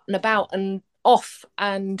we're up and about and off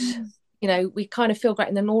and, we kind of feel great.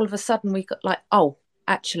 And then all of a sudden we got like, oh,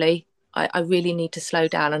 actually, I really need to slow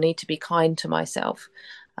down. I need to be kind to myself.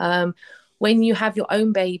 When you have your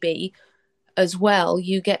own baby as well,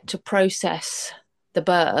 you get to process the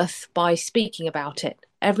birth by speaking about it.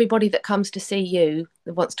 Everybody that comes to see you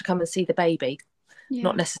wants to come and see the baby.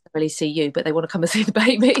 Not necessarily see you, but they want to come and see the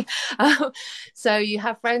baby. So you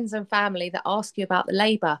have friends and family that ask you about the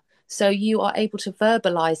labour. So you are able to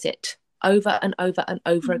verbalise it over and over and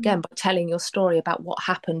over again by telling your story about what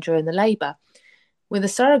happened during the labour. With a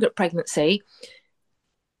surrogate pregnancy,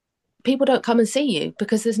 people don't come and see you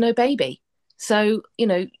because there's no baby. So,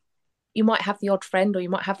 you might have the odd friend or you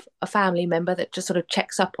might have a family member that just sort of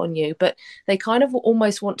checks up on you, but they kind of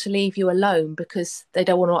almost want to leave you alone because they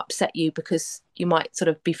don't want to upset you, because you might sort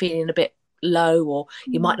of be feeling a bit low, or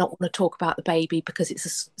you might not want to talk about the baby because it's a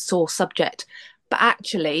sore subject. But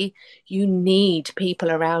actually, you need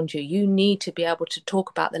people around you. You need to be able to talk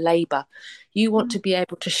about the labour. You want to be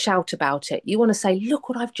able to shout about it. You want to say, look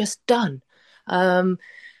what I've just done, and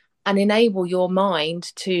enable your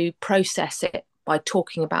mind to process it by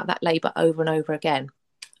talking about that labour over and over again.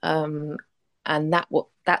 And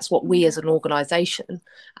that's what we as an organisation,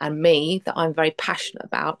 and me, that I'm very passionate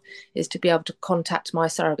about, is to be able to contact my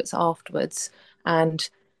surrogates afterwards and,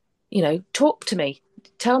 talk to me,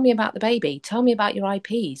 tell me about the baby, tell me about your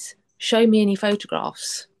IPs, show me any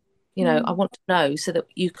photographs. I want to know so that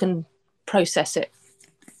you can process it.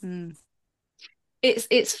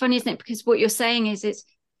 It's funny, isn't it? Because what you're saying is, it's,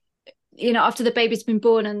 after the baby's been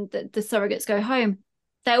born and the surrogates go home,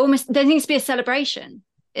 there needs to be a celebration.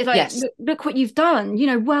 It's like, Yes. look what you've done,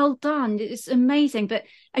 well done. It's amazing. But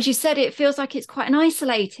as you said, it feels like it's quite an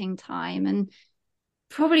isolating time, and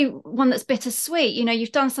probably one that's bittersweet.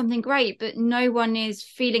 You've done something great, but no one is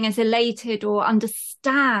feeling as elated or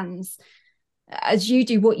understands as you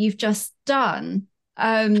do what you've just done.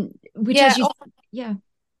 Often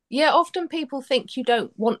people think you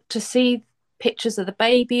don't want to see pictures of the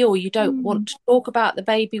baby, or you don't want to talk about the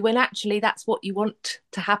baby, when actually that's what you want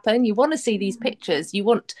to happen. You want to see these pictures. You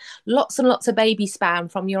want lots and lots of baby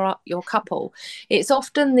spam from your couple. It's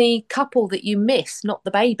often the couple that you miss, not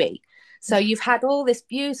the baby. So you've had all this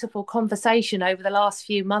beautiful conversation over the last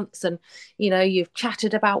few months, and you've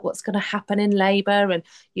chatted about what's going to happen in labour, and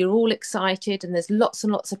you're all excited, and there's lots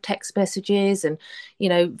and lots of text messages and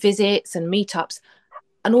visits and meetups,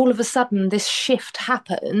 and all of a sudden this shift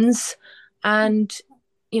happens, and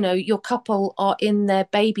your couple are in their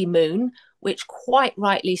baby moon, which quite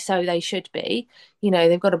rightly so they should be.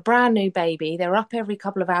 They've got a brand new baby, they're up every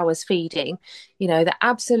couple of hours feeding, they're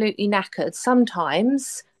absolutely knackered.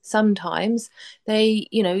 Sometimes they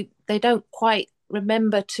don't quite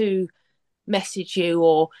remember to message you,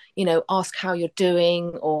 or ask how you're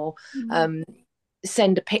doing, or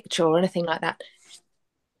send a picture or anything like that.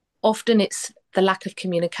 Often it's the lack of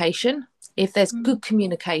communication. If there's good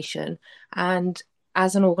communication, and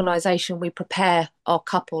as an organisation we prepare our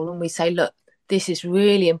couple and we say, look, this is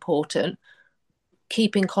really important,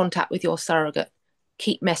 keep in contact with your surrogate,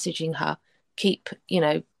 keep messaging her, keep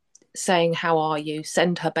saying how are you,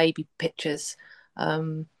 send her baby pictures.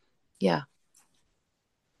 We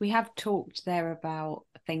have talked there about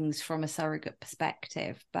things from a surrogate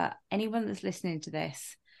perspective, but anyone that's listening to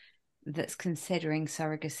this that's considering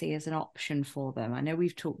surrogacy as an option for them, I know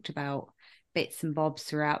we've talked about bits and bobs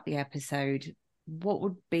throughout the episode. What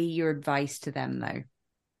would be your advice to them, though?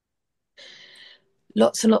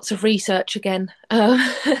 Lots and lots of research again.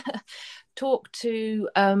 Talk to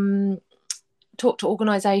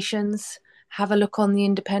organisations. Have a look on the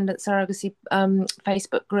independent surrogacy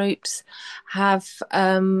Facebook groups. Have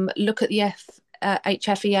look at the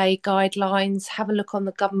HFEA guidelines. Have a look on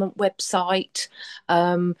the government website.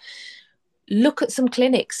 Look at some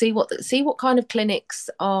clinics. See what kind of clinics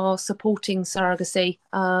are supporting surrogacy.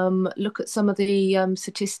 Look at some of the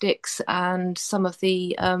statistics and some of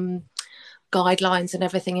the guidelines and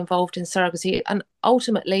everything involved in surrogacy, and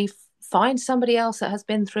ultimately find somebody else that has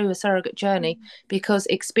been through a surrogate journey, because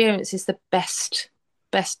experience is the best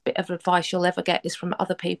bit of advice you'll ever get, is from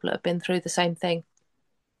other people that have been through the same thing.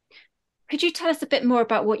 Could you tell us a bit more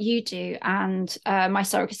about what you do and My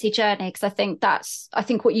Surrogacy Journey? Because I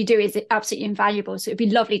think what you do is absolutely invaluable. So it'd be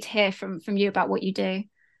lovely to hear from you about what you do.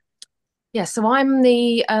 Yeah, so I'm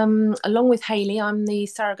the, along with Hayley, I'm the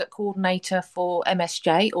surrogate coordinator for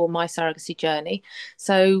MSJ, or My Surrogacy Journey.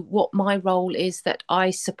 So what my role is, that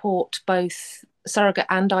I support both surrogate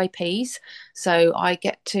and IPs. So I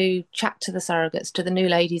get to chat to the surrogates, to the new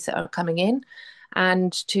ladies that are coming in,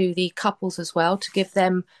 and to the couples as well, to give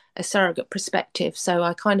them a surrogate perspective. So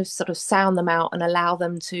I kind of sort of sound them out and allow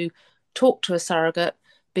them to talk to a surrogate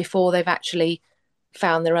before they've actually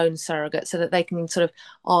found their own surrogate, so that they can sort of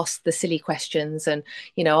ask the silly questions and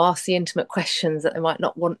ask the intimate questions that they might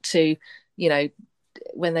not want to,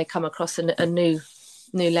 when they come across a new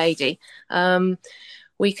lady.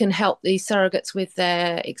 We can help these surrogates with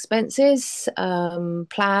their expenses,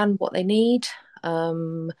 plan what they need,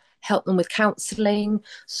 help them with counselling,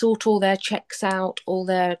 sort all their checks out, all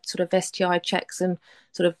their sort of STI checks, and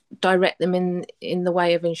sort of direct them in the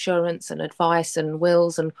way of insurance and advice and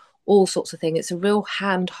wills and all sorts of things. It's a real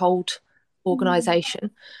handhold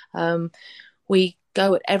organisation. We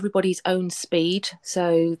go at everybody's own speed,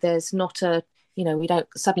 so there's not we don't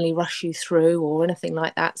suddenly rush you through or anything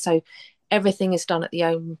like that. So everything is done at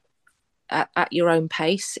your own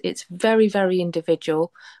pace. It's very, very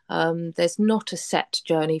individual. There's not a set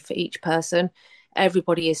journey for each person.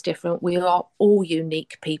 Everybody is different. We are all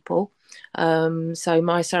unique people. So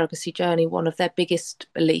My Surrogacy Journey, one of their biggest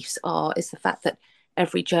beliefs is the fact that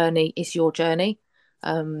every journey is your journey.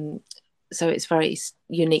 so it's very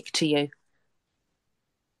unique to you.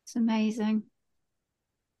 It's amazing.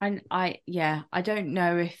 And I don't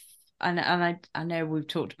know if, and I know we've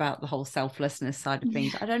talked about the whole selflessness side of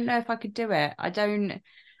things. I don't know if I could do it.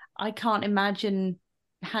 I can't imagine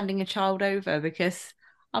handing a child over, because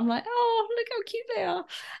I'm like, oh, look how cute they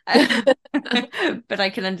are. But I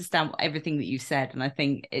can understand everything that you've said, and I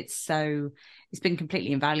think it's been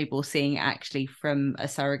completely invaluable seeing it actually from a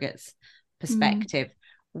surrogate's perspective.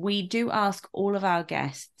 We do ask all of our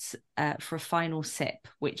guests for a final sip,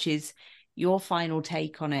 which is your final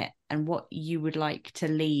take on it and what you would like to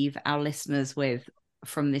leave our listeners with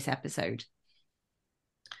from this episode.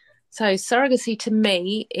 So surrogacy to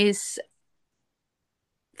me is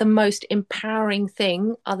the most empowering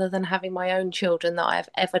thing, other than having my own children, that I have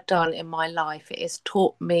ever done in my life. It has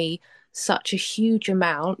taught me such a huge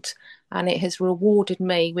amount, and it has rewarded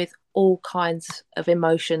me with all kinds of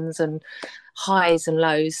emotions and highs and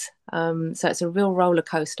lows. So it's a real roller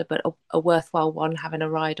coaster, but a worthwhile one having a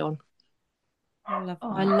ride on.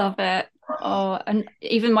 I love it. Oh, and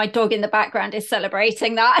even my dog in the background is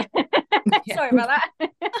celebrating that. Sorry about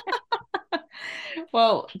that.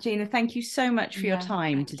 Well, Gina, thank you so much for your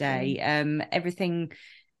time today. Everything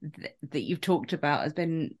that you've talked about has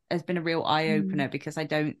been a real eye-opener, because I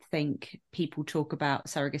don't think people talk about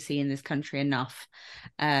surrogacy in this country enough,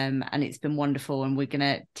 and it's been wonderful. And we're going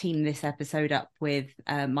to team this episode up with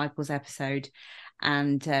Michael's episode,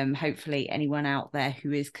 and hopefully anyone out there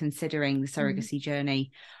who is considering the surrogacy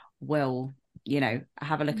journey will,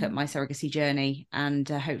 have a look at my surrogacy journey, and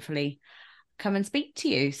hopefully come and speak to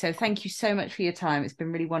you. So thank you so much for your time. It's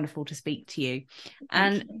been really wonderful to speak to you.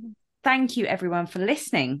 Thank you everyone for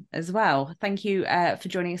listening as well. Thank you for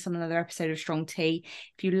joining us on another episode of Strong Tea.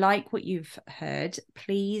 If you like what you've heard,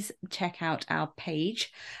 please check out our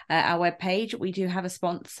page, our webpage. We do have a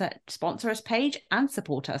sponsor us page and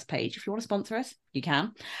support us page. If you want to sponsor us, you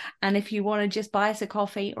can. And if you want to just buy us a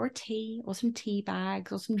coffee or a tea or some tea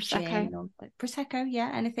bags or some gin or Prosecco,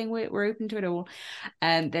 anything, we're open to it all.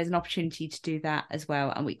 There's an opportunity to do that as well.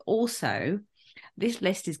 And we also, this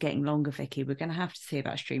list is getting longer, Vicky. We're going to have to see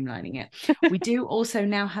about streamlining it. We do also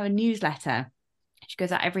now have a newsletter which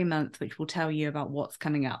goes out every month, which will tell you about what's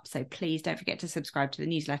coming up. So please don't forget to subscribe to the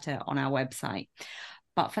newsletter on our website.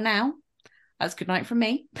 But for now, that's good night from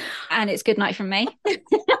me. And it's good night from me.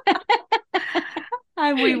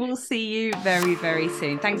 And we will see you very, very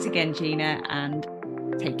soon. Thanks again, Gina, and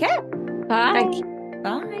take care. Bye. Thank you.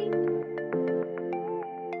 Bye.